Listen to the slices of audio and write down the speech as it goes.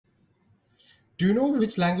Do you know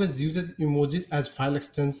which language uses emojis as file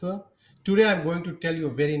extensor? Today I'm going to tell you a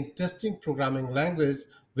very interesting programming language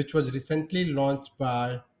which was recently launched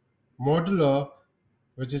by Modular,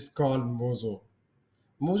 which is called Mojo.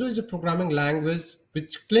 Mojo is a programming language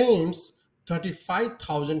which claims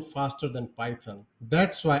 35,000 faster than Python.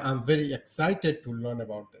 That's why I'm very excited to learn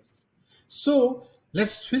about this. So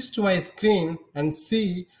let's switch to my screen and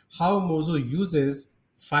see how Mojo uses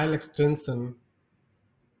file extension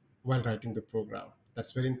while writing the program.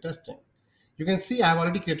 That's very interesting. You can see I've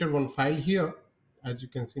already created one file here. As you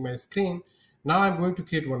can see my screen. Now I'm going to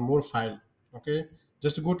create one more file. Okay.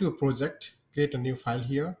 Just to go to a project, create a new file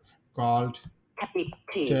here called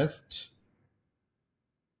test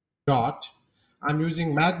dot. I'm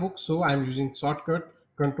using MacBook, so I'm using shortcut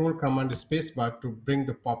Control Command Spacebar to bring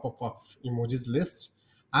the pop-up of emojis list.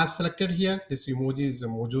 I've selected here this emoji is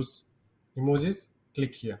Mojo's emojis.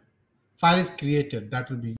 Click here. File is created. That will be